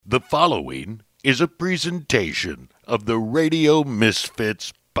The following is a presentation of the Radio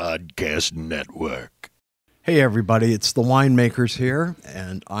Misfits Podcast Network. Hey everybody, it's the Winemakers here,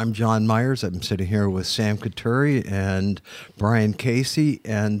 and I'm John Myers. I'm sitting here with Sam Couturi and Brian Casey,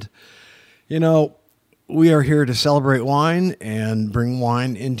 and we are here to celebrate wine and bring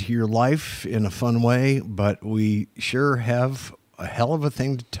wine into your life in a fun way, but we sure have a hell of a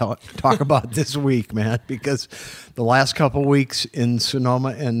thing to talk about this week, man, because the last couple weeks in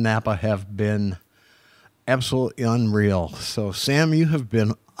Sonoma and Napa have been absolutely unreal. So, Sam, you have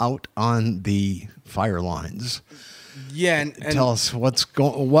been out on the fire lines. Yeah, and tell us what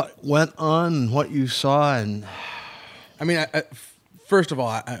went on, what you saw, and I mean, first of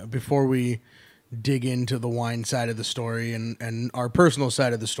all, before we dig into the wine side of the story and our personal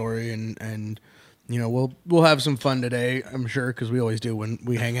side of the story, and we'll have some fun today, I'm sure, because we always do when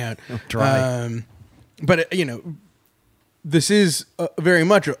we hang out. Try. But this is very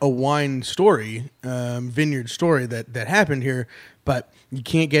much a wine story, vineyard story that happened here. But you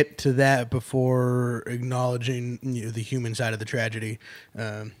can't get to that before acknowledging the human side of the tragedy.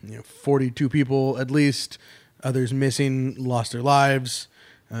 42 people at least, others missing, lost their lives.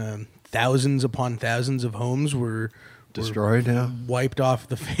 Thousands upon thousands of homes were destroyed, wiped off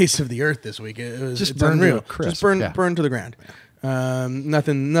the face of the earth this week. It's burned unreal. Just burned to the ground.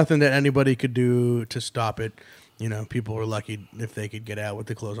 Nothing that anybody could do to stop it. People were lucky if they could get out with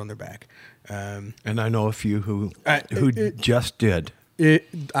the clothes on their back. And I know a few who just did.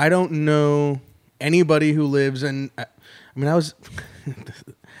 I don't know anybody who lives in. I was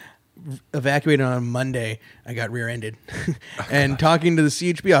evacuated on Monday. I got rear-ended, and talking to the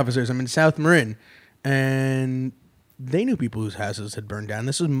CHP officers. I'm in South Marin, and they knew people whose houses had burned down.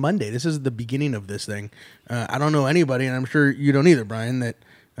 This was Monday. This is the beginning of this thing. I don't know anybody, and I'm sure you don't either, Brian. That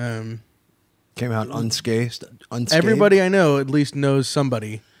came out unscathed. Everybody I know at least knows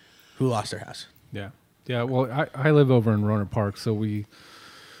somebody who lost their house. Yeah. Well, I live over in Rohnert Park, so we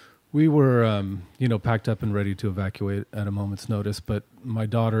were packed up and ready to evacuate at a moment's notice. But my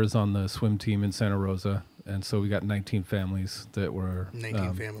daughter is on the swim team in Santa Rosa, and so we got 19 families that were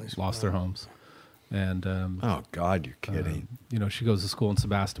 19 families lost their homes. And oh God, you're kidding! She goes to school in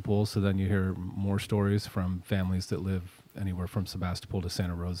Sebastopol, so then you hear more stories from families that live anywhere from Sebastopol to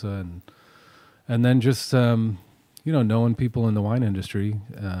Santa Rosa, and then just knowing people in the wine industry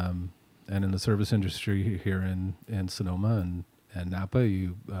and in the service industry here in Sonoma and Napa.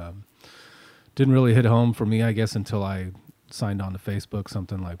 You didn't really hit home for me, I guess, until I signed on to Facebook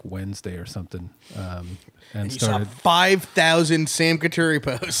something like Wednesday or something, and you started saw 5,000 Sam Couturi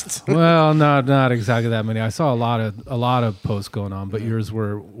posts. Well, not exactly that many. I saw a lot of posts going on, but yours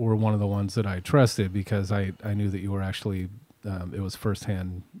were one of the ones that I trusted because I knew that you were actually. It was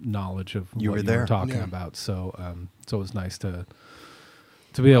firsthand knowledge of what you were talking about. So it was nice to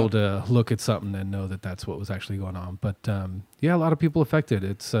be able to look at something and know that that's what was actually going on. But a lot of people affected.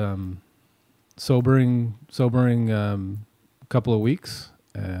 It's sobering couple of weeks,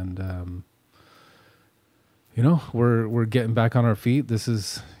 and we're getting back on our feet. This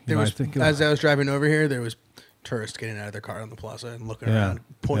is as I was driving over here, there was tourists getting out of their car on the plaza and looking around,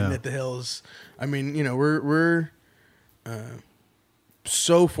 pointing at the hills. I mean, we're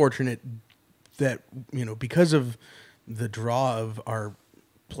so fortunate that because of the draw of our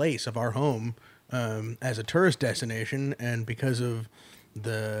place, of our home, as a tourist destination, and because of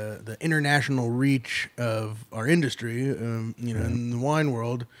the international reach of our industry, in the wine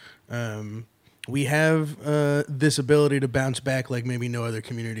world, we have this ability to bounce back like maybe no other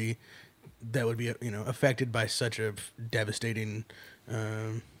community that would be affected by such a devastating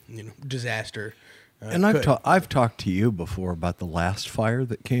disaster. And I've talked to you before about the last fire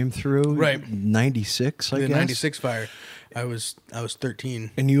that came through, right? 96, I guess. The 96 fire. I was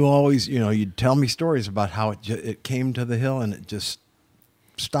 13, and you always, you'd tell me stories about how it came to the hill and it just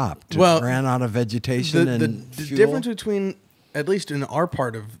stopped. Well, it ran out of vegetation the difference between, at least in our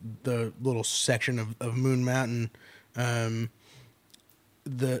part of the little section of Moon Mountain,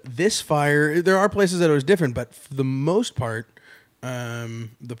 this fire. There are places that it was different, but for the most part.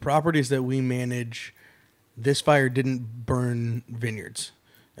 The properties that we manage, this fire didn't burn vineyards.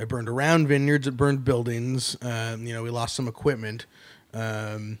 It burned around vineyards. It burned buildings. We lost some equipment,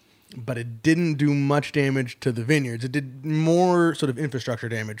 but it didn't do much damage to the vineyards. It did more sort of infrastructure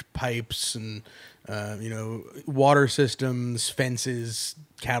damage, pipes and water systems, fences,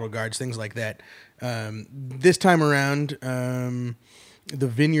 cattle guards, things like that. This time around. The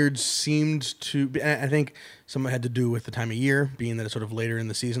vineyards seemed to be, I think some had to do with the time of year, being that it's sort of later in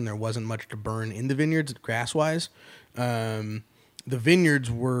the season, there wasn't much to burn in the vineyards grass-wise. The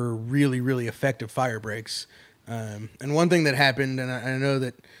vineyards were really, really effective fire breaks And one thing that happened, and I know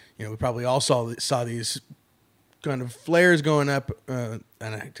that we probably all saw these kind of flares going up, and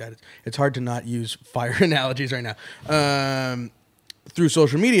it's hard to not use fire analogies right now, through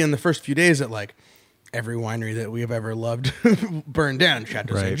social media in the first few days that like every winery that we have ever loved burned down.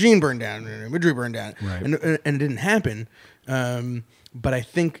 Chateau St. Jean burned down, Midri burned down, and it didn't happen. But I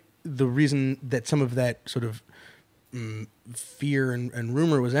think the reason that some of that sort of fear and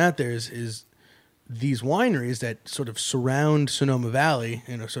rumor was out there is these wineries that sort of surround Sonoma Valley,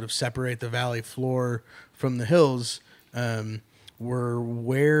 sort of separate the valley floor from the hills, were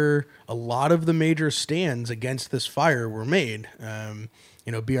where a lot of the major stands against this fire were made.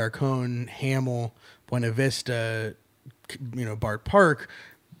 B.R. Cohn, Hamel, Buena Vista, Bart Park.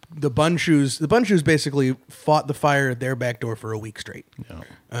 The Bun Shoes basically fought the fire at their back door for a week straight. Yeah.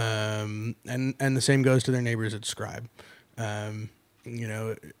 And the same goes to their neighbors at Scribe.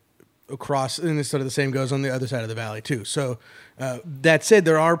 Across, and sort of the same goes on the other side of the valley too. So that said,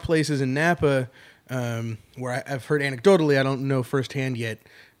 there are places in Napa where I've heard anecdotally, I don't know firsthand yet,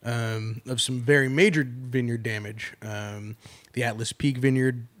 of some very major vineyard damage. The Atlas Peak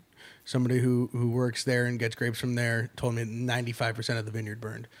Vineyard, somebody who works there and gets grapes from there told me 95% of the vineyard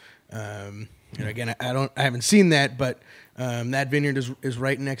burned. Again, I haven't seen that, but that vineyard is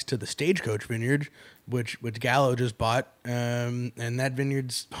right next to the Stagecoach Vineyard, which Gallo just bought, and that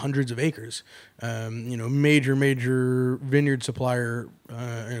vineyard's hundreds of acres. Major vineyard supplier,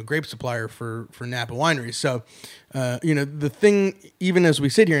 grape supplier for Napa wineries. So, the thing, even as we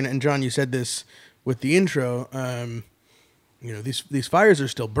sit here, and John, you said this with the intro, these fires are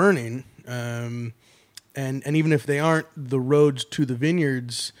still burning, and even if they aren't, the roads to the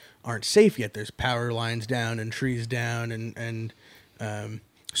vineyards aren't safe yet. There's power lines down and trees down, and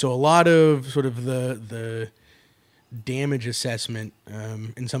so a lot of sort of the damage assessment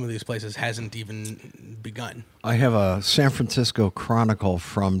in some of these places hasn't even begun. I have a San Francisco Chronicle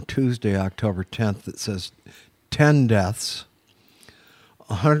from Tuesday, October 10th that says 10 deaths,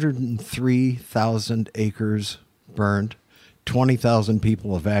 103,000 acres burned, 20,000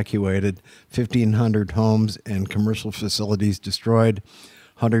 people evacuated, 1,500 homes and commercial facilities destroyed,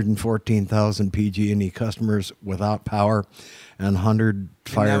 114,000 PG&E customers without power, and 100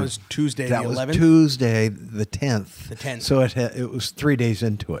 fires. And that was Tuesday the 11th? That was Tuesday the 10th. The 10th. So it was 3 days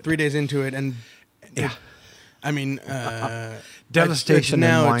into it. 3 days into it, and yeah. Devastation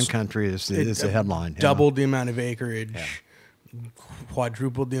in wine country is the headline. Doubled the amount of acreage,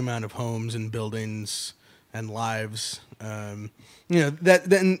 quadrupled the amount of homes and buildings and lives. And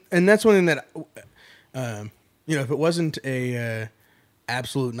that's one thing that, if it wasn't a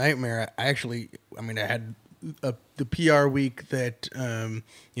absolute nightmare, I had the PR week that a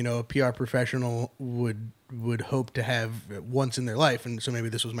PR professional would hope to have once in their life, and so maybe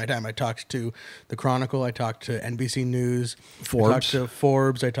this was my time. I talked to the Chronicle, I talked to NBC News, Forbes. I talked to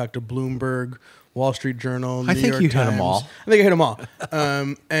Forbes, I talked to Bloomberg, Wall Street Journal, New I think York you Times. hit them all. I think I hit them all.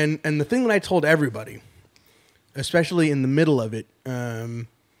 And the thing that I told everybody, especially in the middle of it,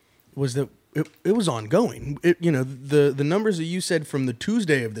 was that it was ongoing. The numbers that you said from the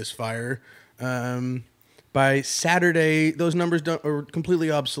Tuesday of this fire, by Saturday, those numbers are completely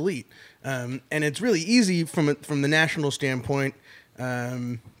obsolete. And it's really easy from the national standpoint.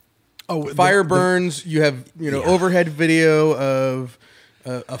 Fire burns. You have overhead video of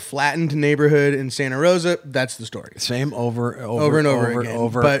a flattened neighborhood in Santa Rosa. That's the story. Same over and over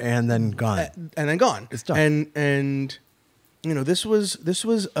again, and then gone. And then gone. It's done. And this was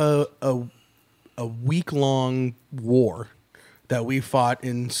a week-long war that we fought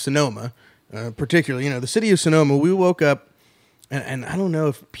in Sonoma, particularly. The city of Sonoma. We woke up, and I don't know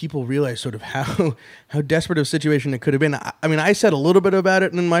if people realize sort of how desperate of a situation it could have been. I said a little bit about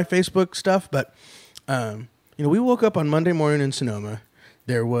it in my Facebook stuff, but we woke up on Monday morning in Sonoma.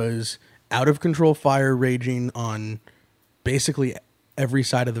 There was out of control fire raging on basically every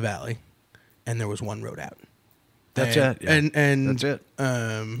side of the valley, and there was one road out. That's it. Yeah. And that's it.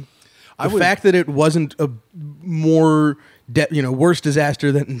 The fact that it wasn't a more worse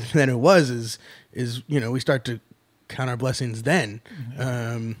disaster than it was is we start to count our blessings then.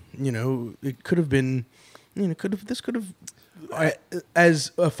 Mm-hmm. It could have been, this could have,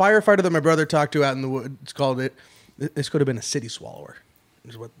 as a firefighter that my brother talked to out in the woods called it, this could have been a city swallower.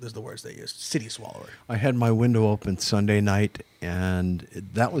 Is the words they used. City swallower. I had my window open Sunday night, and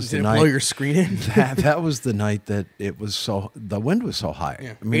that was the night. Blow your screen in? that was the night that the wind was so high.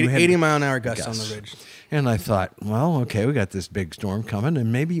 Yeah. 80 mile an hour gusts on the ridge. And I thought, well, okay, we got this big storm coming,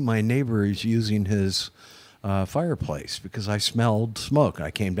 and maybe my neighbor is using his fireplace because I smelled smoke. I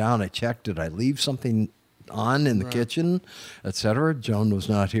came down, I checked, did I leave something on in the kitchen, etc. Joan was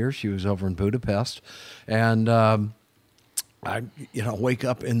not here; she was over in Budapest, and I, wake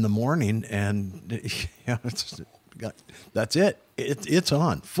up in the morning and that's it. It's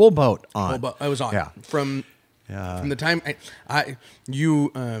on, full boat on. Full boat. I was on. Yeah. From the time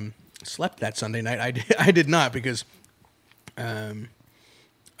you slept that Sunday night. I did not, because as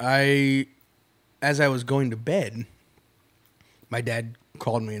I was going to bed, my dad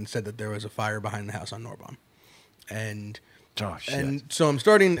called me and said that there was a fire behind the house on Norbaum. And so I'm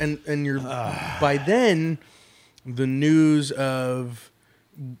starting, and you're by then the news of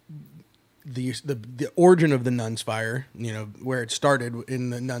the origin of the Nuns fire, where it started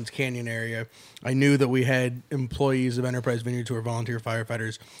in the Nuns Canyon area. I knew that we had employees of Enterprise Vineyards who were volunteer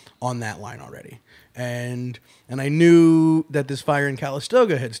firefighters on that line already. And I knew that this fire in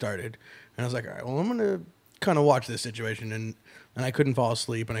Calistoga had started. And I was like, all right, well, I'm going to kind of watch this situation. And I couldn't fall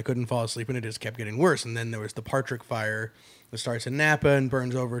asleep, and it just kept getting worse. And then there was the Partrick fire that starts in Napa and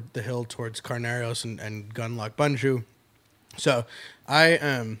burns over the hill towards Carneros and Gunlock Bundschu. So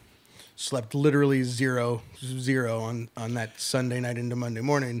I slept literally zero on that Sunday night into Monday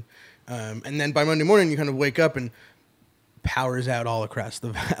morning. And then by Monday morning, you kind of wake up and power's out all across the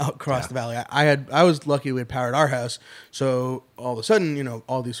valley. I was lucky we had power at our house. So all of a sudden,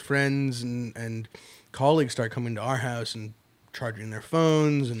 all these friends and colleagues start coming to our house and charging their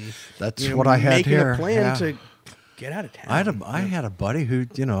phones, and that's what I had making here. a plan to get out of town. I had a buddy who,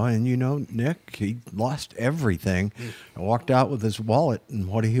 Nick, he lost everything. I walked out with his wallet and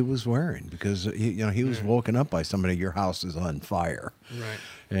what he was wearing, because he was woken up by somebody. Your house is on fire, right?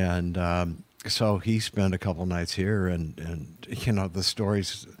 And so he spent a couple nights here, and the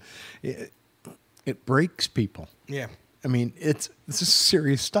stories. It breaks people. Yeah, I mean, it's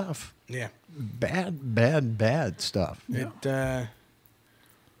serious stuff. Yeah. Bad stuff. It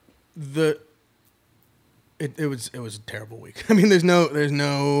was a terrible week. I mean, there's no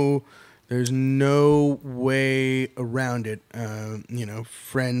way around it.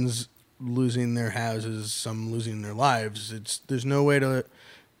 Friends losing their houses, some losing their lives. There's no way to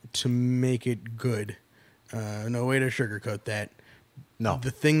make it good. No way to sugarcoat that. No.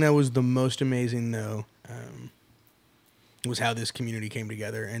 The thing that was the most amazing, though, was how this community came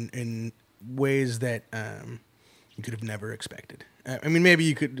together, and in ways that you could have never expected. I mean, maybe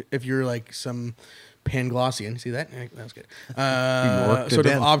you could, if you're like some Panglossian. See that? That was good. Sort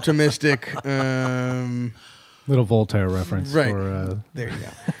of optimistic. Little Voltaire reference. Right. There you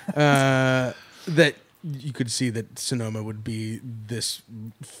go. That you could see that Sonoma would be this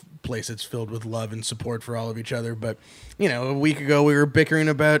place that's filled with love and support for all of each other. But, a week ago we were bickering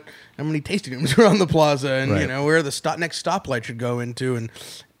about how many tasting rooms were on the plaza, and, right. Where the next stoplight should go into, and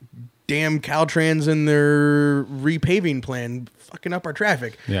damn Caltrans and their repaving plan fucking up our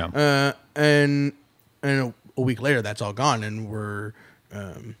traffic. Yeah. And a week later, that's all gone, and we're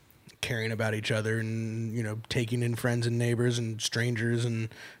caring about each other, and taking in friends and neighbors and strangers, and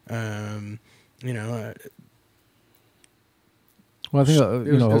well, I think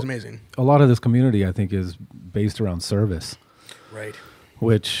it was amazing. A lot of this community, I think, is based around service, right?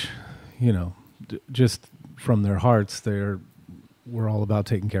 Which, just from their hearts, we're all about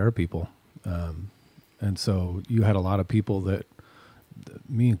taking care of people, and so you had a lot of people that,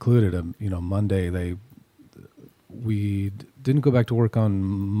 me included, Monday we didn't go back to work on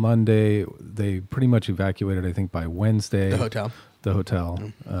Monday. They pretty much evacuated, I think, by Wednesday. The hotel.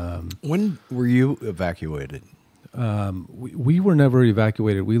 When were you evacuated? We were never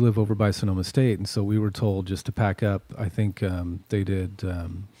evacuated. We live over by Sonoma State, and so we were told just to pack up. I think they did.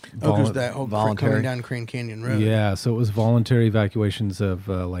 Because that whole coming down Crane Canyon Road. Yeah, so it was voluntary evacuations of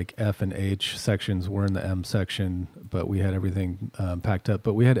like F and H sections. We're in the M section, but we had everything packed up.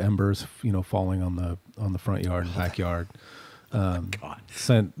 But we had embers, falling on the front yard and backyard. God.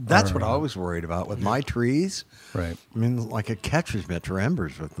 That's what I was worried about with my trees. Right. I mean, like a catcher's mitt for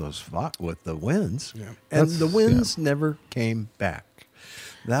embers with with the winds. Yeah. And the winds never came back.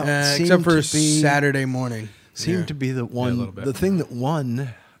 That except for Saturday morning. Seemed to be the one. a little bit. The thing that won.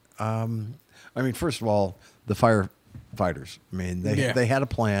 First of all, the firefighters. I mean, they had a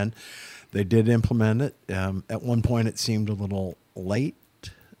plan. They did implement it. At one point, it seemed a little late,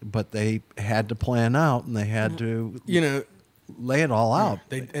 but they had to plan out, and they had to lay it all out.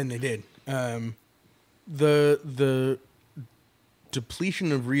 They did. The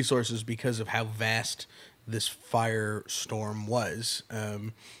depletion of resources because of how vast this firestorm was,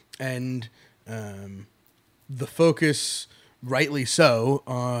 and the focus, rightly so,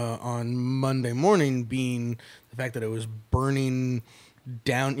 on Monday morning being the fact that it was burning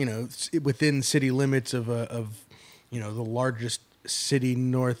down, within city limits of the largest city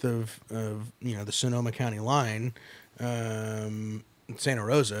north of the Sonoma County line, Santa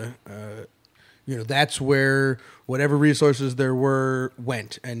Rosa. That's where whatever resources there were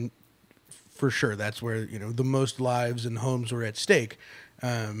went, and for sure that's where the most lives and homes were at stake.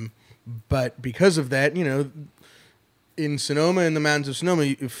 But because of that, in Sonoma, in the mountains of Sonoma,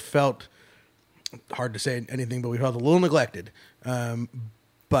 it felt hard to say anything, but we felt a little neglected.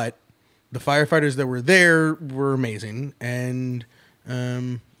 But the firefighters that were there were amazing, and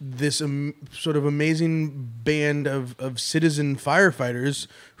this sort of amazing band of citizen firefighters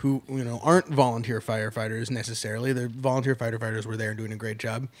who aren't volunteer firefighters necessarily. The volunteer firefighters were there doing a great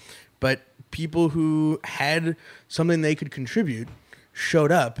job, but people who had something they could contribute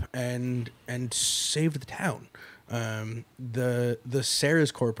showed up and saved the town. The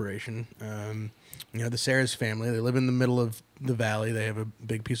Serres Corporation, the Serres family, they live in the middle of the valley. They have a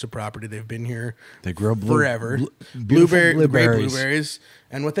big piece of property. They've been here They grow forever. blueberries. Great blueberries.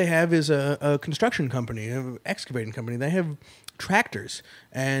 And what they have is a construction company, an excavating company. They have tractors.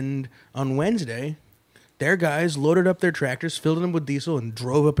 And on Wednesday, their guys loaded up their tractors, filled them with diesel, and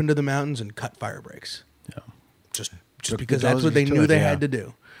drove up into the mountains and cut fire breaks. Yeah. Just Took because the that's what they dozers to knew it, they yeah. had to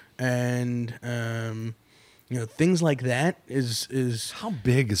do. And things like that is How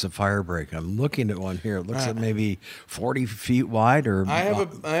big is a fire break? I'm looking at one here. It looks like maybe 40 feet wide, or I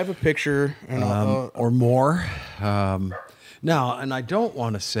have a picture and or more. Now, and I don't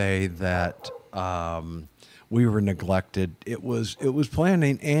want to say that we were neglected. It was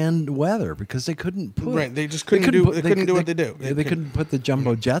planning and weather, because they couldn't put Right, they just couldn't do what they do. They couldn't put the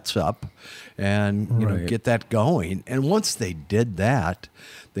jumbo jets up and Right. get that going. And once they did that,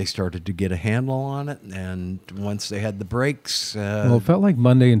 they started to get a handle on it. And once they had the brakes, Well, it felt like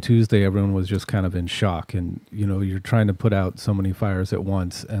Monday and Tuesday, everyone was just kind of in shock. And, you're trying to put out so many fires at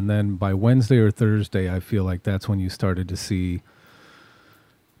once. And then by Wednesday or Thursday, I feel like that's when you started to see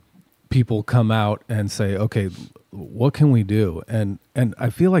people come out and say, okay, what can we do? And I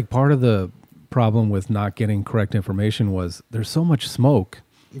feel like part of the problem with not getting correct information was there's so much smoke.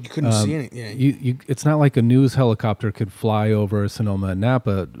 You couldn't see anything. Yeah. You it's not like a news helicopter could fly over Sonoma and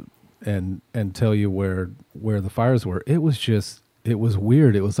Napa and tell you where the fires were. It was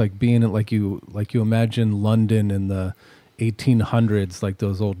weird. It was like being like you imagine London in the 1800s, like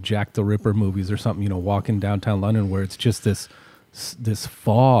those old Jack the Ripper movies or something, walking downtown London, where it's just this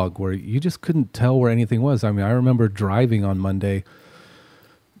fog where you just couldn't tell where anything was. I mean, I remember driving on Monday,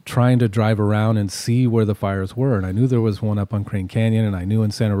 trying to drive around and see where the fires were. And I knew there was one up on Crane Canyon, and I knew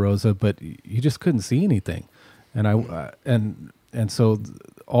in Santa Rosa, but you just couldn't see anything. And so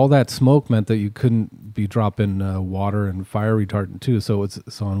all that smoke meant that you couldn't be dropping water and fire retardant too. So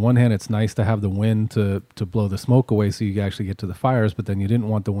on one hand, it's nice to have the wind to blow the smoke away so you actually get to the fires, but then you didn't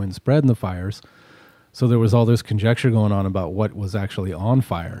want the wind spreading the fires. So there was all this conjecture going on about what was actually on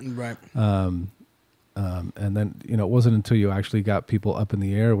fire. Right. And then, it wasn't until you actually got people up in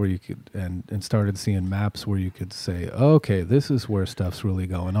the air where you could, and started seeing maps where you could say, oh, okay, this is where stuff's really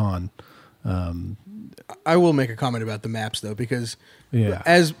going on. I will make a comment about the maps though, because Yeah.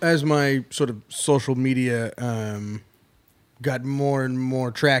 as my sort of social media got more and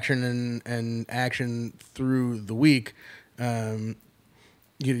more traction and action through the week,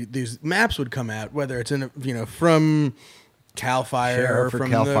 these maps would come out, whether it's from Cal Fire Sure, or for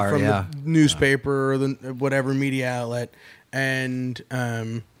from Cal the Fire, yeah. newspaper or the whatever media outlet, and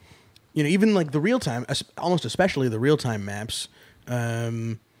even like the real time, almost especially the real time maps,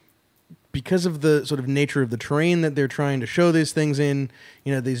 because of the sort of nature of the terrain that they're trying to show these things in,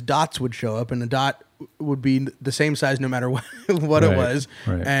 these dots would show up, and the dot would be the same size no matter what Right, it was,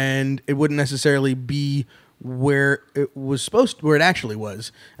 right. and it wouldn't necessarily be where it actually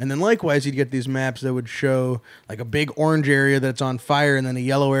was. And then likewise, you'd get these maps that would show like a big orange area that's on fire, and then a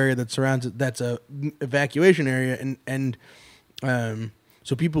yellow area that surrounds it, that's a evacuation area, and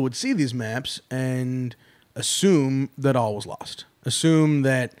so people would see these maps and assume that all was lost. Assume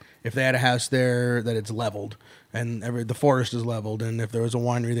that if they had a house there, that it's leveled, and the forest is leveled, and if there was a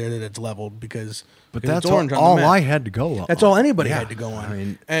winery there, that it's leveled because that's it's orange on the all map. I had to go on. That's all anybody Yeah. had to go on. I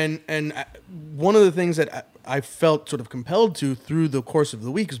mean, and one of the things that I felt sort of compelled to through the course of the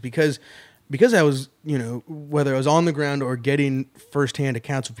week is because I was, whether I was on the ground or getting firsthand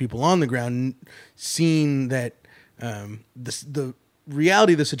accounts of people on the ground, seeing that the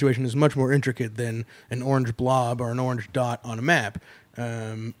reality of the situation is much more intricate than an orange blob or an orange dot on a map.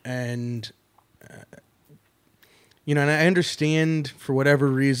 And I understand for whatever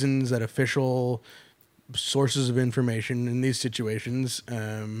reasons that official sources of information in these situations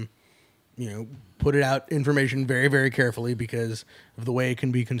put it out information very, very carefully because of the way it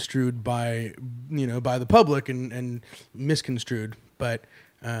can be construed by the public and misconstrued. But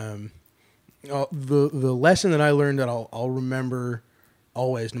the lesson that I learned that I'll remember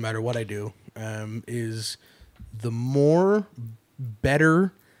always, no matter what I do, is the more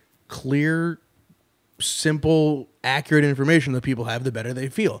better, clear, simple, accurate information that people have, the better they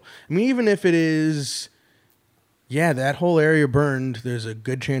feel. I mean, even if it is, that whole area burned, there's a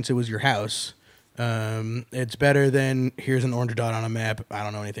good chance it was your house. It's better than here's an orange dot on a map. I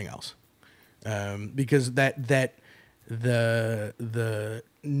don't know anything else. Because the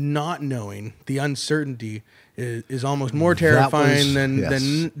not knowing, the uncertainty is almost more terrifying than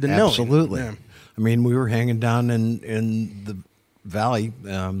knowing. Absolutely. Yeah. I mean, we were hanging down in the valley,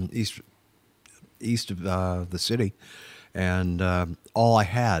 east of the city, and all I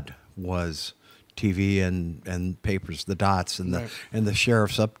had was TV and papers, the dots and the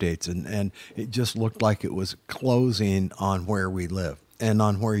sheriff's updates, and it just looked like it was closing on where we live and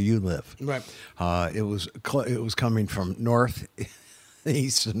on where you live. Right. It was coming from north,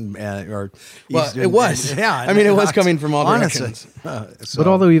 east, and or well, east. It was. Yeah. I mean, it was coming from all directions. But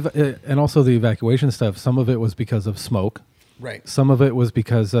all and also the evacuation stuff. Some of it was because of smoke. Right. Some of it was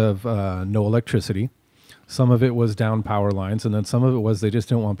because of no electricity. Some of it was down power lines, and then some of it was they just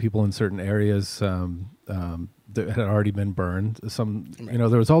didn't want people in certain areas that had already been burned.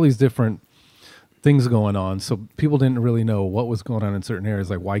 There was all these different things going on, so people didn't really know what was going on in certain areas.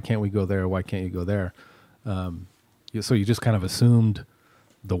 Like, why can't we go there? Why can't you go there? So you just kind of assumed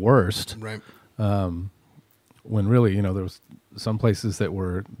the worst, right? When really, there was some places that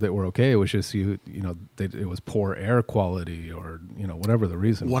were okay. It was just it was poor air quality, or whatever the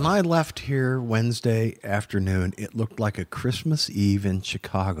reason. When was. I left here Wednesday afternoon, it looked like a Christmas Eve in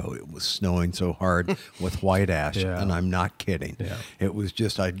Chicago. It was snowing so hard with white ash, and I'm not kidding. Yeah. It was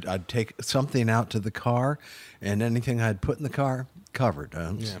just I'd take something out to the car, and anything I'd put in the car covered.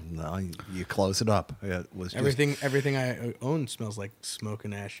 You close it up. It was everything I own smells like smoke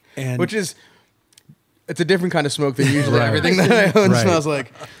and ash, and which is. It's a different kind of smoke than usually everything that I own smells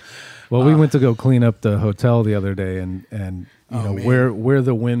like. Well, we went to go clean up the hotel the other day, and where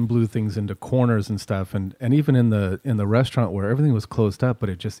the wind blew things into corners and stuff, and even in the restaurant where everything was closed up, but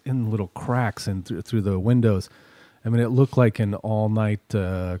it just in little cracks and through the windows. I mean, it looked like an all-night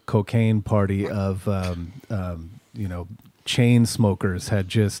cocaine party of chain smokers had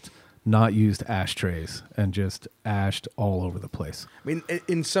just not used ashtrays and just ashed all over the place. I mean,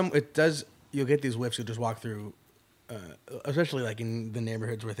 it does. You'll get these whiffs. You'll just walk through, especially like in the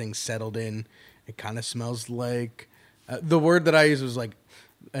neighborhoods where things settled in. It kind of smells like the word that I use was like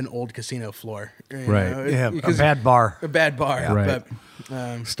an old casino floor. Right. A bad bar. A bad bar. Yeah. Right.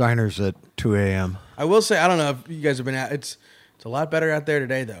 But Steiner's at 2 a.m. I will say, I don't know if you guys have been out. It's a lot better out there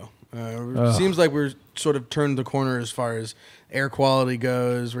today, though. Seems like we're sort of turned the corner as far as air quality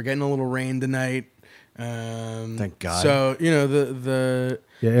goes. We're getting a little rain tonight. Thank God. So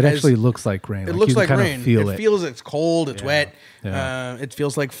it actually looks like rain. It looks like rain. It feels it's cold. It's wet. Yeah. It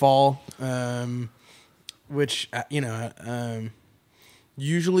feels like fall. Which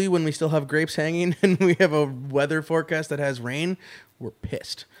usually when we still have grapes hanging and we have a weather forecast that has rain, we're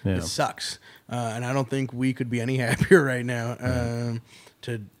pissed. Yeah. It sucks, and I don't think we could be any happier right now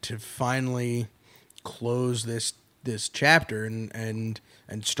to finally close this chapter and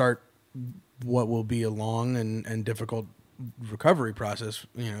start what will be a long and difficult recovery process,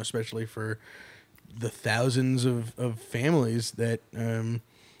 especially for the thousands of families that,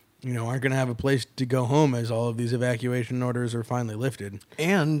 aren't going to have a place to go home as all of these evacuation orders are finally lifted.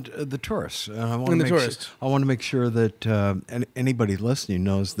 And the tourists. I want to make sure that anybody listening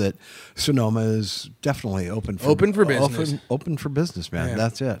knows that Sonoma is definitely open for business. Open for business, man. Yeah.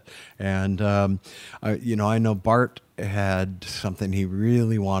 That's it. And, I know Bart had something he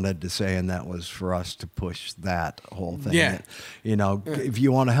really wanted to say, and that was for us to push that whole thing. Yeah. If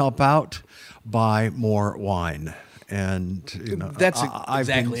you want to help out, buy more wine. And that's I've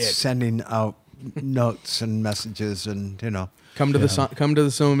exactly been sending out notes and messages, and come to the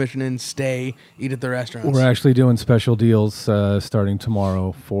Sonoma Mission Inn, stay, eat at the restaurants. We're actually doing special deals starting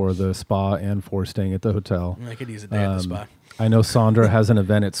tomorrow for the spa and for staying at the hotel. I could use a day at the spa. I know Sandra has an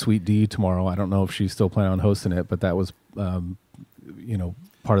event at Sweet D tomorrow. I don't know if she's still planning on hosting it, but that was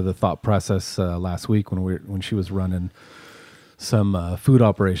part of the thought process last week when she was running some food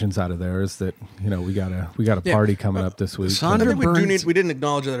operations out of there, is that we got a party coming up this week. I think we didn't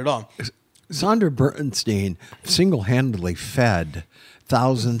acknowledge that at all. Sandra Bernstein single-handedly fed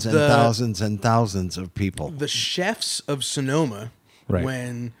thousands and thousands and thousands of people. The chefs of Sonoma Right.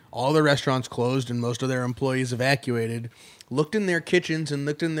 when all the restaurants closed and most of their employees evacuated, looked in their kitchens and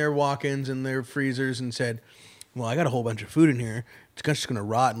looked in their walk-ins and their freezers and said, well, I got a whole bunch of food in here. It's just going to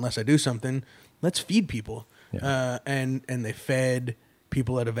rot unless I do something. Let's feed people. Yeah. And they fed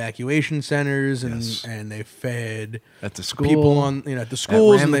people at evacuation centers and Yes. and they fed At the school, people on at the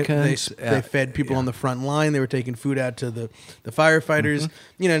schools, and they Ramekins, fed people yeah. on the front line. They were taking food out to the firefighters.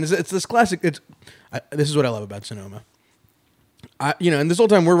 Mm-hmm. And it's this classic. This is what I love about Sonoma. And this whole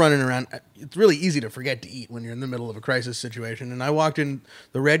time we're running around, it's really easy to forget to eat when you're in the middle of a crisis situation. And I walked in,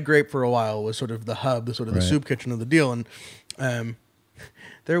 the Red Grape for a while was sort of the hub, the Right. soup kitchen of the deal. And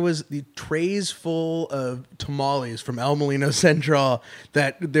there was the trays full of tamales from El Molino Central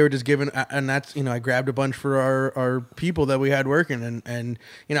that they were just given. And that's, I grabbed a bunch for our people that we had working. And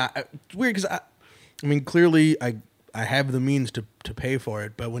it's weird because clearly I have the means to pay for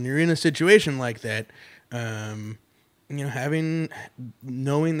it. But when you're in a situation like that, knowing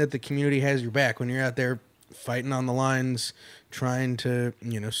that the community has your back when you're out there fighting on the lines, trying to,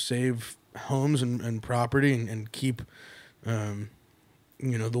 save homes and property and keep, the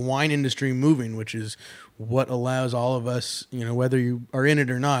wine industry moving, which is what allows all of us, whether you are in it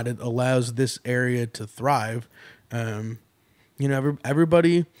or not, it allows this area to thrive.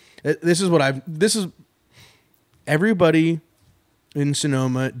 Everybody, everybody in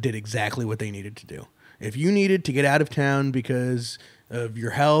Sonoma did exactly what they needed to do. If you needed to get out of town because of your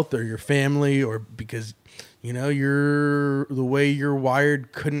health or your family or because, the way you're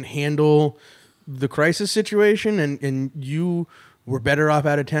wired couldn't handle the crisis situation and you were better off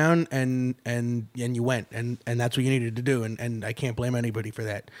out of town and you went and that's what you needed to do. And I can't blame anybody for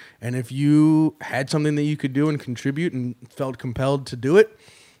that. And if you had something that you could do and contribute and felt compelled to do it,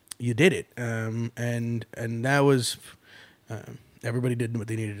 you did it. And that was, everybody did what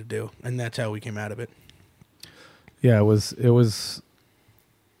they needed to do. And that's how we came out of it. Yeah, it was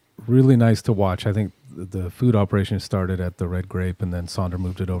really nice to watch. I think the food operation started at the Red Grape, and then Sonder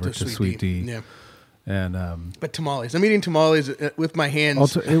moved it over to Sweet D. Yeah. And but tamales. I'm eating tamales with my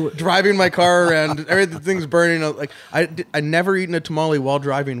hands, driving my car around. Everything's burning. I never eaten a tamale while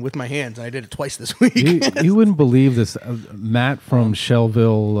driving with my hands. And I did it twice this week. you wouldn't believe this. Matt from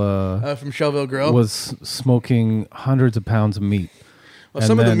Shellville, from Shellville Grill, was smoking hundreds of pounds of meat. Well,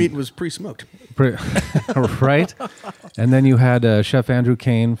 some of the meat was pre-smoked. Right? And then you had Chef Andrew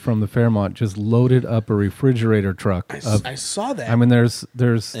Kane from the Fairmont just loaded up a refrigerator truck. I saw that. I mean, there's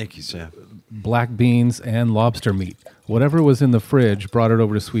Thank you, Sam. black beans and lobster meat. Whatever was in the fridge, brought it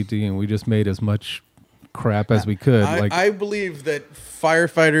over to Sweet D, and we just made as much crap as we could. I believe that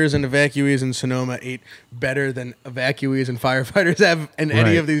firefighters and evacuees in Sonoma ate better than evacuees and firefighters have in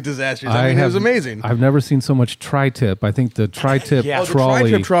any of these disasters. It was amazing. I've never seen so much tri-tip. I think the tri-tip trolley. The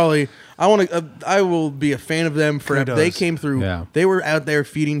tri-tip trolley. I will be a fan of them forever. Kudos. They came through. Yeah. They were out there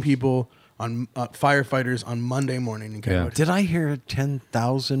feeding people on firefighters on Monday morning in Kenwood. Did I hear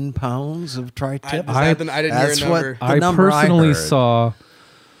 10,000 pounds of tri-tip? I didn't hear a That's number. what the number I personally heard. saw,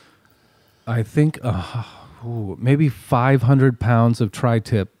 I think, maybe 500 pounds of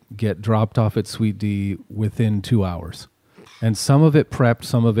tri-tip get dropped off at Sweet D within 2 hours. And some of it prepped,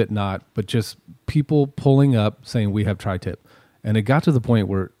 some of it not, but just people pulling up saying, we have tri-tip. And it got to the point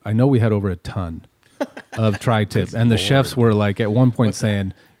where I know we had over a ton of tri-tip. And the chefs were like at one point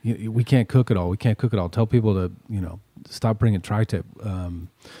saying, we can't cook it all. We can't cook it all. Tell people to, stop bringing tri-tip.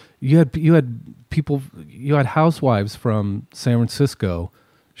 You had people, you had housewives from San Francisco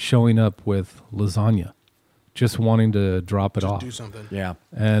showing up with lasagna, just wanting to drop it off. Do something. Yeah.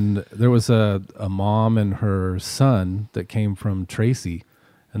 And there was a mom and her son that came from Tracy,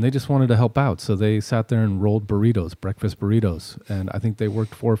 and they just wanted to help out. So they sat there and rolled burritos, breakfast burritos. And I think they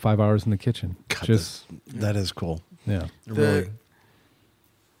worked 4 or 5 hours in the kitchen. That is cool. Yeah. The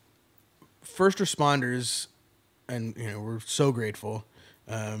first responders, and we're so grateful.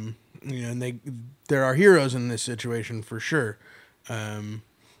 And they're our heroes in this situation for sure.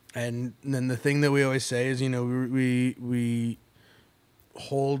 And then the thing that we always say is, we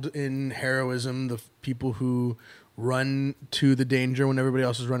hold in heroism the people who run to the danger when everybody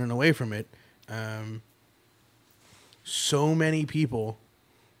else is running away from it. So many people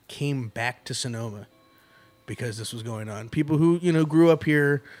came back to Sonoma because this was going on. People who, grew up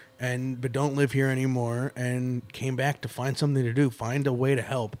here but don't live here anymore and came back to find something to do, find a way to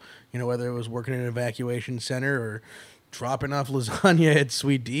help, whether it was working in an evacuation center or dropping off lasagna at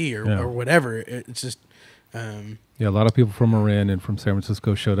Sweet D or whatever. It's just... a lot of people from Marin and from San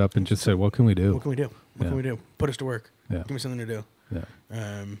Francisco showed up and just said, what can we do? What can we do? What can we do? Put us to work. Yeah. Give me something to do.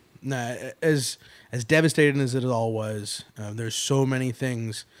 Yeah. as devastating as it all was, there's so many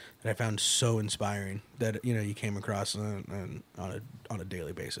things that I found so inspiring that you came across on a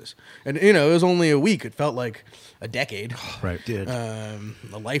daily basis. And it was only a week. It felt like a decade. Right. It did. A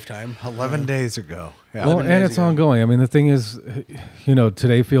lifetime. 11 days ago. Yeah. Well, and it's ongoing. I mean, the thing is,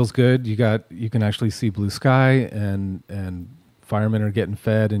 today feels good. You can actually see blue sky, and firemen are getting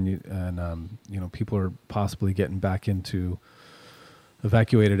fed, and people are possibly getting back into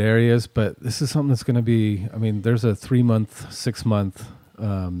evacuated areas. But this is something that's going to be. I mean, there's a 3-month, 6-month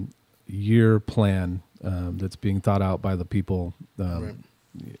year plan that's being thought out by the people, Right.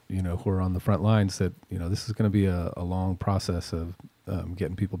 who are on the front lines. That this is going to be a long process of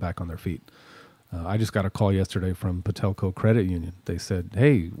getting people back on their feet. I just got a call yesterday from Patelco Credit Union. They said,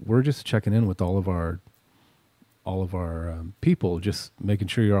 "Hey, we're just checking in with all of our people, just making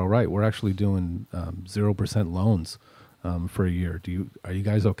sure you're all right. We're actually doing 0% loans for a year. Are you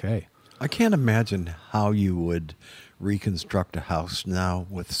guys okay?" I can't imagine how you would reconstruct a house now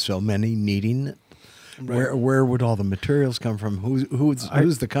with so many needing it. Right. Where would all the materials come from? Who's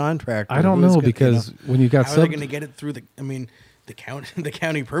the contractor? I don't know, because when you got How are they going to get it through the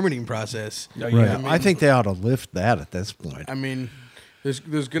county permitting process? Right. I think they ought to lift that at this point. I mean, there's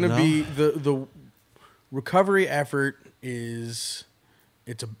going to be the recovery effort it's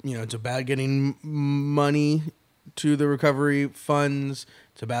about getting money to the recovery funds.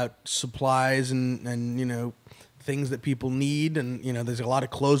 It's about supplies and things that people need, and there's a lot of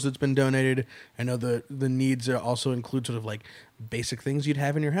clothes that's been donated. I know the needs also include sort of like basic things you'd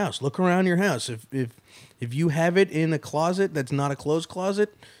have in your house. Look around your house. If you have it in a closet that's not a clothes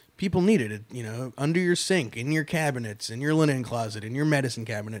closet, people need it. Under your sink, in your cabinets, in your linen closet, in your medicine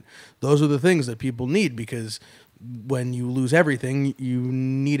cabinet. Those are the things that people need, because when you lose everything, you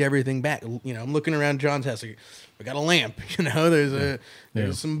need everything back. I'm looking around John's house. We got a lamp.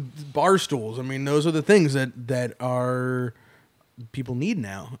 There's some bar stools. I mean, those are the things that are people need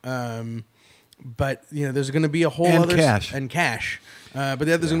now. But there's going to be a whole other cash. But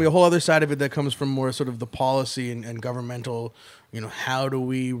there's going to be a whole other side of it that comes from more sort of the policy and governmental. How do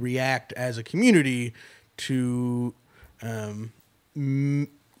we react as a community to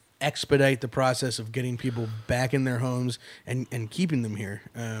expedite the process of getting people back in their homes and keeping them here.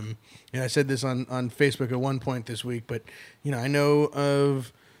 I said this on Facebook at one point this week, but I know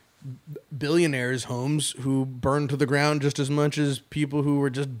of billionaires' homes who burned to the ground just as much as people who were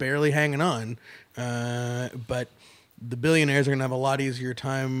just barely hanging on. But the billionaires are going to have a lot easier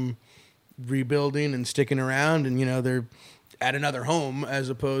time rebuilding and sticking around, and they're at another home as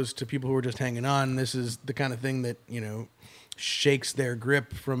opposed to people who are just hanging on. This is the kind of thing that shakes their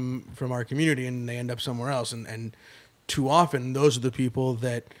grip from our community, and they end up somewhere else. And too often, those are the people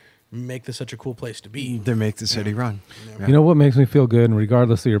that make this such a cool place to be. They make the city run. Yeah. What makes me feel good, and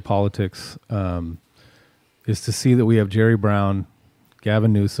regardless of your politics, is to see that we have Jerry Brown,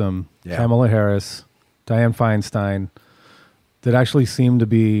 Gavin Newsom, Kamala Harris, Dianne Feinstein, that actually seem to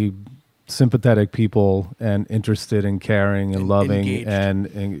be sympathetic people and interested and caring and loving engaged.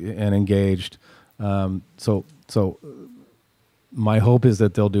 and engaged. So my hope is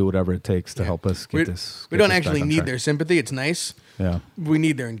that they'll do whatever it takes to help us get this. We don't actually need their sympathy. It's nice. Yeah. We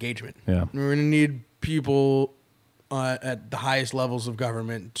need their engagement. Yeah. We're going to need people at the highest levels of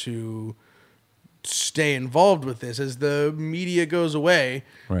government to stay involved with this as the media goes away.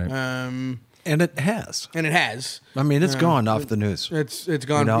 Right. And it has. And it has. I mean, it's gone off the news. It's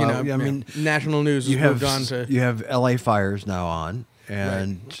gone. National news has moved on to. You have LA fires now on,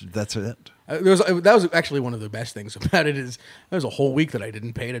 and that's it. That was actually one of the best things about it. Is there was a whole week that I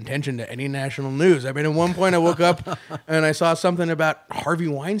didn't pay attention to any national news. I mean, at one point I woke up and I saw something about Harvey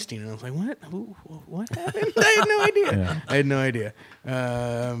Weinstein, and I was like, "What? What happened?" I had no idea. Yeah. I had no idea.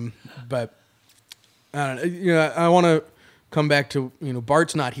 But I don't know. I want to come back to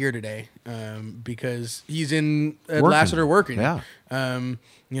Bart's not here today because he's at Lassiter working. Yeah.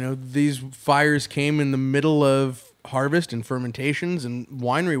 These fires came in the middle of harvest and fermentations and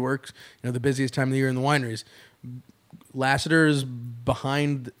winery works, the busiest time of the year in the wineries. Lassiter is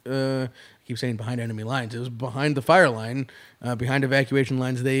behind, I keep saying behind enemy lines. It was behind the fire line, behind evacuation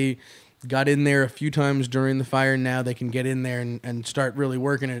lines. They got in there a few times during the fire. Now they can get in there and start really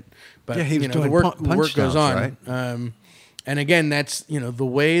working it. But he was doing the work punch goes downs, on. right? And again, that's, the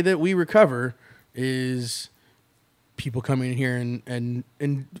way that we recover is people coming here and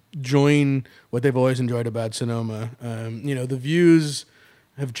enjoying what they've always enjoyed about Sonoma. The views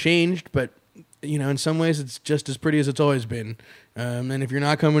have changed, but in some ways it's just as pretty as it's always been. And if you're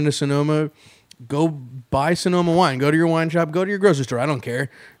not coming to Sonoma, go buy Sonoma wine. Go to your wine shop. Go to your grocery store. I don't care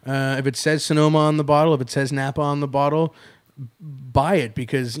if it says Sonoma on the bottle. If it says Napa on the bottle, buy it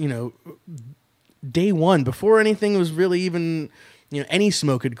because, day one, before anything was really even, any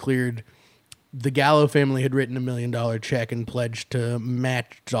smoke had cleared, the Gallo family had written $1 million check and pledged to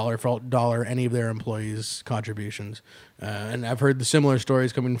match dollar for dollar any of their employees' contributions. And I've heard the similar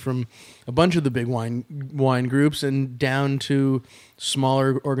stories coming from a bunch of the big wine groups and down to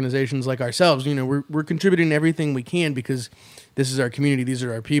smaller organizations like ourselves. We're contributing everything we can because this is our community, these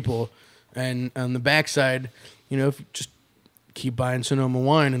are our people. And on the backside, if just keep buying Sonoma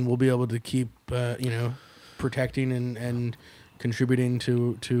wine, and we'll be able to keep, protecting and contributing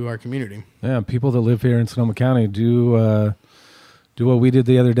to our community. Yeah, people that live here in Sonoma County do what we did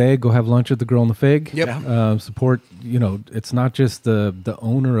the other day. Go have lunch at the Girl and the Fig. Yep. Support. It's not just the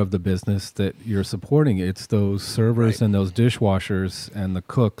owner of the business that you're supporting. It's those servers and those dishwashers and the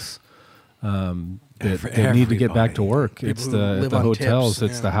cooks that need to get back to work. People it's who the live on hotels.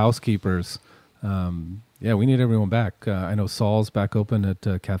 tips, It's the housekeepers. We need everyone back. I know Saul's back open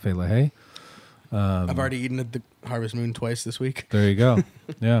at Cafe La Haye. I've already eaten at the Harvest Moon twice this week. There you go.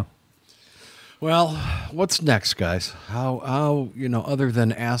 Yeah. Well, what's next, guys? How other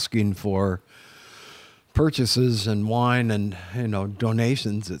than asking for purchases and wine and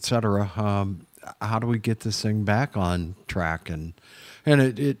donations, etc. How do we get this thing back on track? And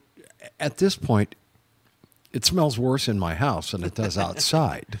it at this point, it smells worse in my house than it does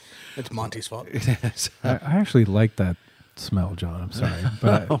outside. It's Monty's fault. I actually like that smell, John. I'm sorry,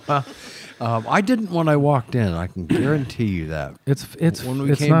 but I didn't when I walked in. I can guarantee you that. it's when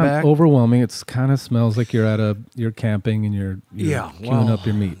we it's came not back, overwhelming. It's kind of smells like you're camping and you're queuing up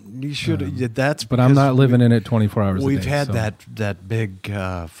your meat. You should. That's. But I'm not living in it 24 hours a day. We've had so. that big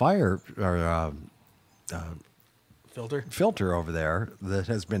fire or filter over there that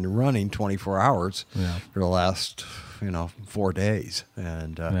has been running 24 hours for the last 4 days,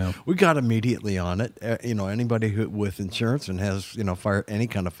 and we got immediately on it. Anybody who with insurance and has any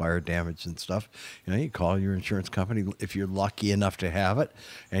kind of fire damage and stuff, you call your insurance company if you're lucky enough to have it,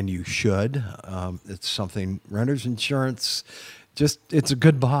 and you should. It's something renters insurance. It's a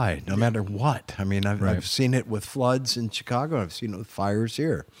good buy no matter what. I mean, I've seen it with floods in Chicago. I've seen it with fires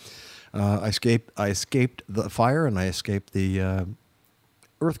here. I escaped the fire and I escaped the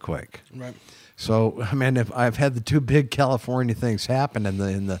earthquake. Right. So, I mean, I've had the two big California things happen in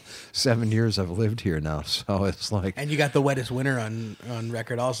the 7 years I've lived here now. So it's like, and you got the wettest winter on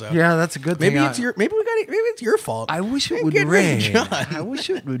record, also. Yeah, that's a good thing. Maybe it's your fault. I wish it would rain. I wish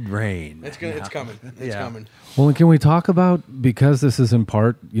it would rain. It's coming. It's coming. Well, and can we talk about, because this is in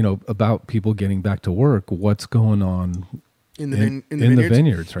part, about people getting back to work, what's going on in the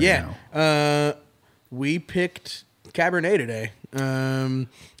vineyards right now? We picked Cabernet today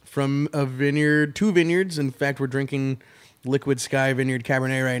from a vineyard, 2 vineyards. In fact, we're drinking Liquid Sky Vineyard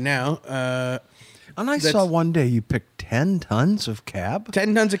Cabernet right now. And I saw one day you picked 10 tons of cab.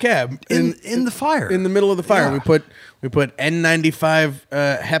 10 tons of cab in the fire. In the middle of the fire. Yeah. We put N95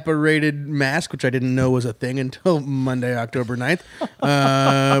 HEPA rated mask, which I didn't know was a thing until Monday, October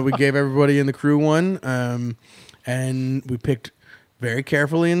 9th. We gave everybody in the crew one. And we picked very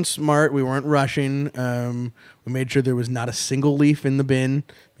carefully and smart. We weren't rushing. We made sure there was not a single leaf in the bin,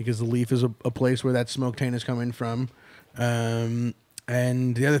 because the leaf is a place where that smoke taint is coming from. And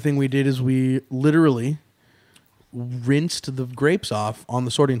the other thing we did is we literally rinsed the grapes off on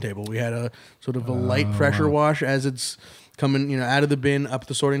the sorting table. We had a sort of a light pressure wash as it's coming, out of the bin up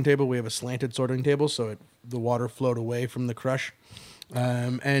the sorting table. We have a slanted sorting table, so the water flowed away from the crush.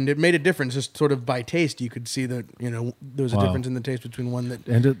 And it made a difference, just sort of by taste. You could see that, there was a difference in the taste between one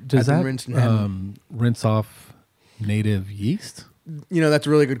that does that rinsed and hadn't. Rinse off native yeast? That's a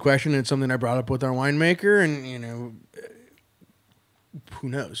really good question. It's something I brought up with our winemaker, and, who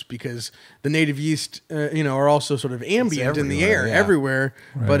knows? Because the native yeast, are also sort of ambient in the air everywhere.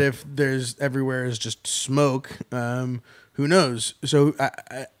 Right. But if there's everywhere is just smoke, who knows? So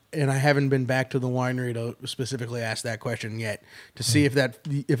I haven't been back to the winery to specifically ask that question yet to see if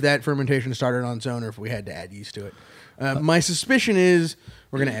that fermentation started on its own or if we had to add yeast to it. My suspicion is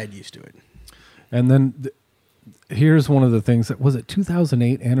we're going to add yeast to it. And then here's one of the things that was it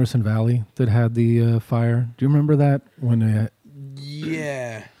 2008 Anderson Valley that had the fire. Do you remember that when?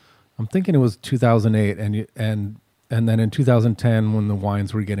 Yeah, I'm thinking it was 2008, and then in 2010 when the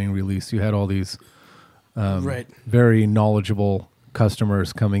wines were getting released, you had all these very knowledgeable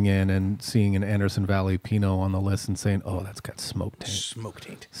customers coming in and seeing an Anderson Valley Pinot on the list and saying, "Oh, that's got smoke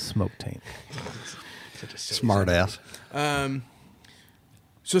taint." Smoke taint. Such a Smart ass.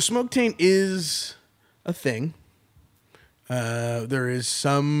 So smoke taint is a thing. There is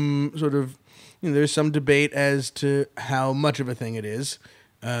some sort of, there's some debate as to how much of a thing it is.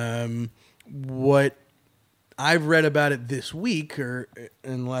 What I've read about it this week or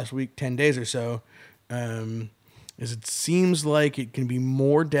in the last week, 10 days or so, is it seems like it can be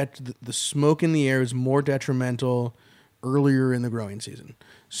more the smoke in the air is more detrimental earlier in the growing season.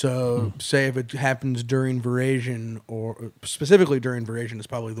 So say if it happens during veraison, or specifically during veraison is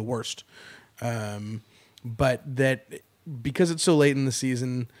probably the worst. But that because it's so late in the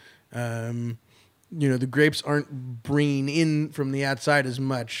season, the grapes aren't bringing in from the outside as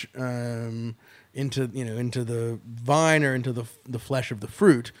much into the vine or into the flesh of the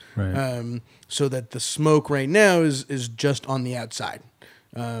fruit. Right. So that the smoke right now is just on the outside.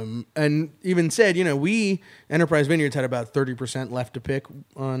 And even said, we Enterprise Vineyards had about 30% left to pick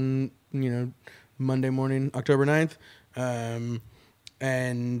on, Monday morning, October 9th.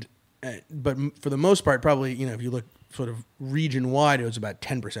 But for the most part, probably, if you look sort of region wide, it was about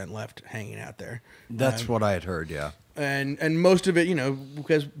 10% left hanging out there. That's what I had heard. Yeah. And most of it,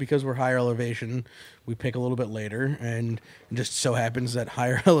 because we're higher elevation, we pick a little bit later, and it just so happens that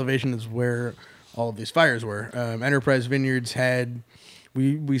higher elevation is where all of these fires were. Enterprise Vineyards had,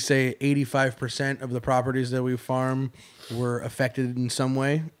 we say 85% of the properties that we farm were affected in some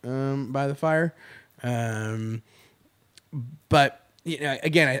way by the fire. But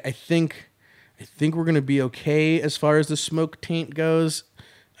again, I think we're going to be okay as far as the smoke taint goes.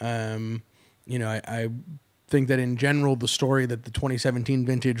 I think that in general, the story that the 2017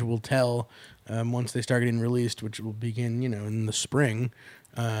 vintage will tell once they start getting released, which will begin, in the spring,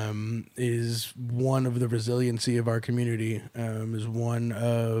 is one of the resiliency of our community, is one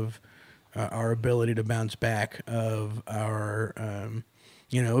of our ability to bounce back, of our,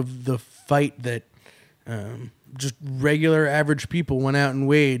 of the fight that just regular average people went out and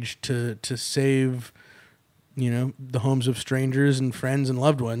waged to save, the homes of strangers and friends and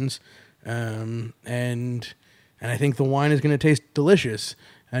loved ones. And I think the wine is going to taste delicious.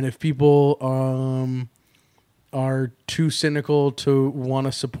 And if people are too cynical to want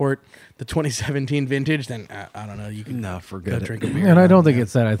to support the 2017 vintage, then I don't know. You can forget it. Drink a beer. And I don't think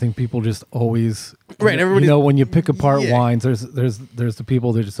it's that. I think people just always everybody. When you pick apart wines, there's the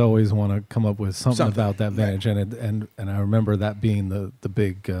people that just always want to come up with something about that vintage, and I remember that being the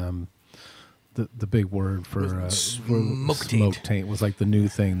big. The big word for smoke taint was like the new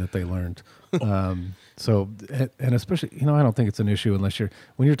thing that they learned. So, and especially, I don't think it's an issue unless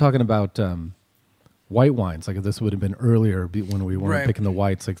when you're talking about white wines, like if this would have been earlier when we weren't picking the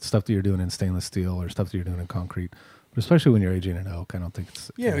whites, like stuff that you're doing in stainless steel or stuff that you're doing in concrete. But especially when you're aging in oak, I don't think it's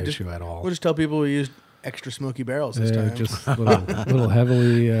an issue at all. We'll just tell people we used extra smoky barrels this time. Just little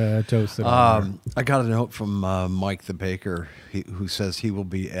heavily toasted. I got a note from Mike the baker, who says he will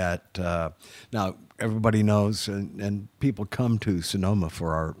be at, now everybody knows, and people come to Sonoma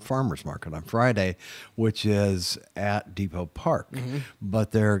for our farmers market on Friday, which is at Depot Park. Mm-hmm.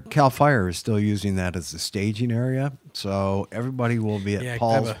 But their Cal Fire is still using that as the staging area. So everybody will be at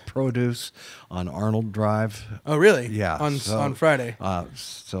Paul's Produce on Arnold Drive. Oh, really? Yeah. On Friday.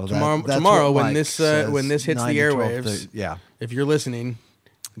 So tomorrow when this hits the airwaves, yeah. If you're listening,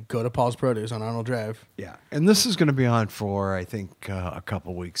 go to Paul's Produce on Arnold Drive. Yeah, and this is going to be on for, I think, a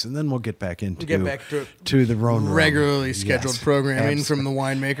couple weeks, and then we'll get back into to the Rhone regularly scheduled programming from the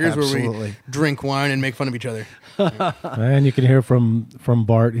winemakers where we drink wine and make fun of each other. And you can hear from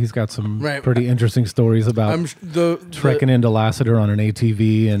Bart. He's got some pretty interesting stories about trekking into Lassiter on an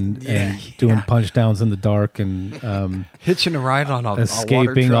ATV and doing punch downs in the dark and hitching a ride on a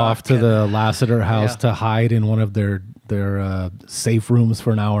escaping off to the Lassiter house to hide in one of their safe rooms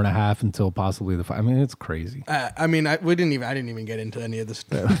for an hour and a half until possibly the fire. I mean, it's crazy. I didn't even get into any of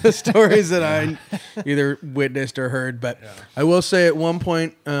the stories that I either witnessed or heard. But I will say at one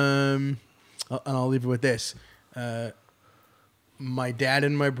point, and I'll leave it with this: my dad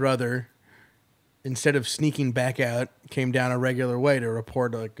and my brother, instead of sneaking back out, came down a regular way to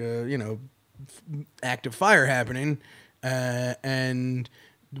report active fire happening, and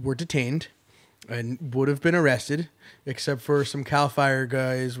were detained. And would have been arrested, except for some CAL FIRE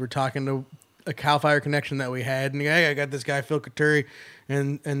guys. We're talking to a CAL FIRE connection that we had, and I got this guy Phil Couturi,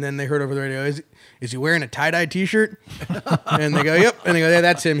 and then they heard over the radio, is he wearing a tie-dye T-shirt? And they go, yep, and they go, yeah,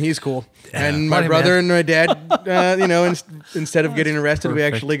 that's him. He's cool. Yeah, and my brother and my dad, instead of getting arrested, we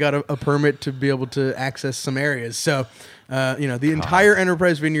actually got a permit to be able to access some areas. So, the entire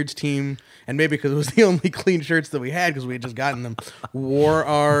Enterprise Vineyards team. And maybe because it was the only clean shirts that we had because we had just gotten them, wore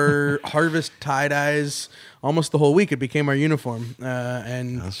our harvest tie-dyes almost the whole week. It became our uniform.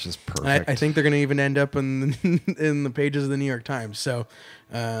 And that's just perfect. I think they're going to even end up in the pages of the New York Times. So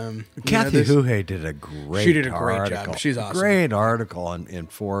Kathy Huhe did a great job. She's awesome. Great article in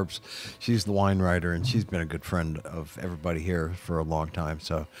Forbes. She's the wine writer, and she's been a good friend of everybody here for a long time.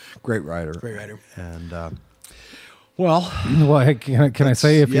 So great writer. Great writer. And Well, Hey, can I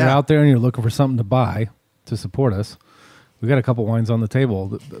say, if you're yeah. out there and you're looking for something to buy to support us, we got a couple wines on the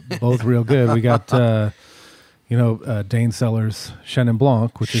table, both real good. We got, Dane Cellars Chenin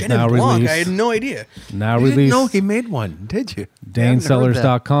Blanc, which is now Chenin Blanc, released. I had no idea. Now you didn't released. know he made one, did you? I haven't heard that.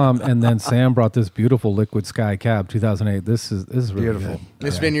 DaneCellars.com, and then Sam brought this beautiful Liquid Sky Cab 2008. This is really Beautiful. good.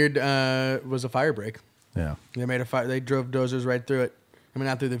 This vineyard was a fire break. Yeah. They made a fire. They drove dozers right through it. I mean,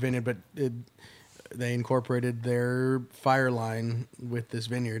 not through the vineyard, but they incorporated their fire line with this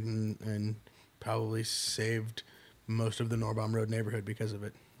vineyard and probably saved most of the Norbaum Road neighborhood because of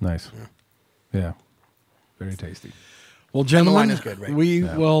it. Nice. Yeah. Very tasty. Well, And the gentlemen, wine is good, right? we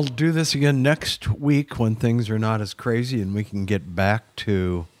will do this again next week when things are not as crazy and we can get back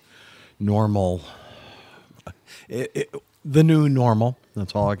to normal. The new normal.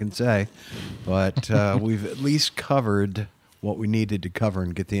 That's all I can say. But we've at least covered what we needed to cover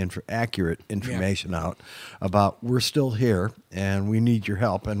and get the accurate information out about we're still here and we need your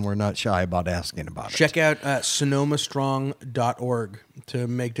help, and we're not shy about asking about it. Check out sonomastrong.org to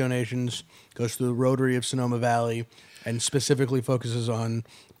make donations. Goes to the Rotary of Sonoma Valley and specifically focuses on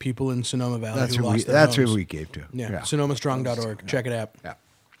people in Sonoma Valley That's who who lost their that's homes. who we gave to. Yeah, sonomastrong.org. Check it out. Yeah.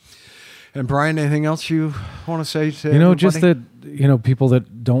 And Brian, anything else you want to say to everybody? Just that, people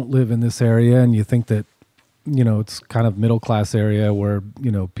that don't live in this area and you think that, it's kind of middle class area where,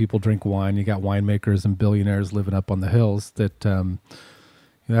 people drink wine. You got winemakers and billionaires living up on the hills. That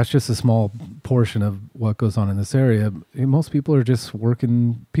that's just a small portion of what goes on in this area. Most people are just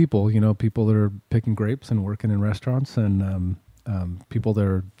working people. People that are picking grapes and working in restaurants, and people that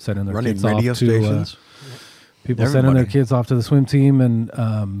are sending their running kids radio off to stations. people sending their kids off to the swim team,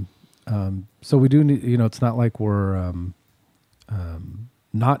 and so we do need. It's not like we're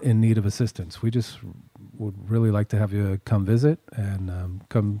not in need of assistance. We just would really like to have you come visit and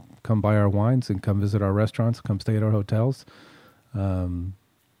come buy our wines and come visit our restaurants, come stay at our hotels.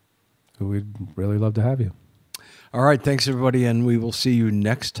 We'd really love to have you. All right, thanks everybody, and we will see you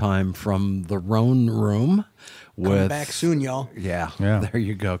next time from the Roan Room. Come back soon, y'all. Yeah, Yeah. there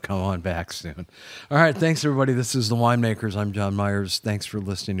you go. Come on back soon. All right, thanks everybody. This is the Winemakers. I'm John Myers. Thanks for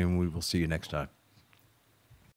listening, and we will see you next time.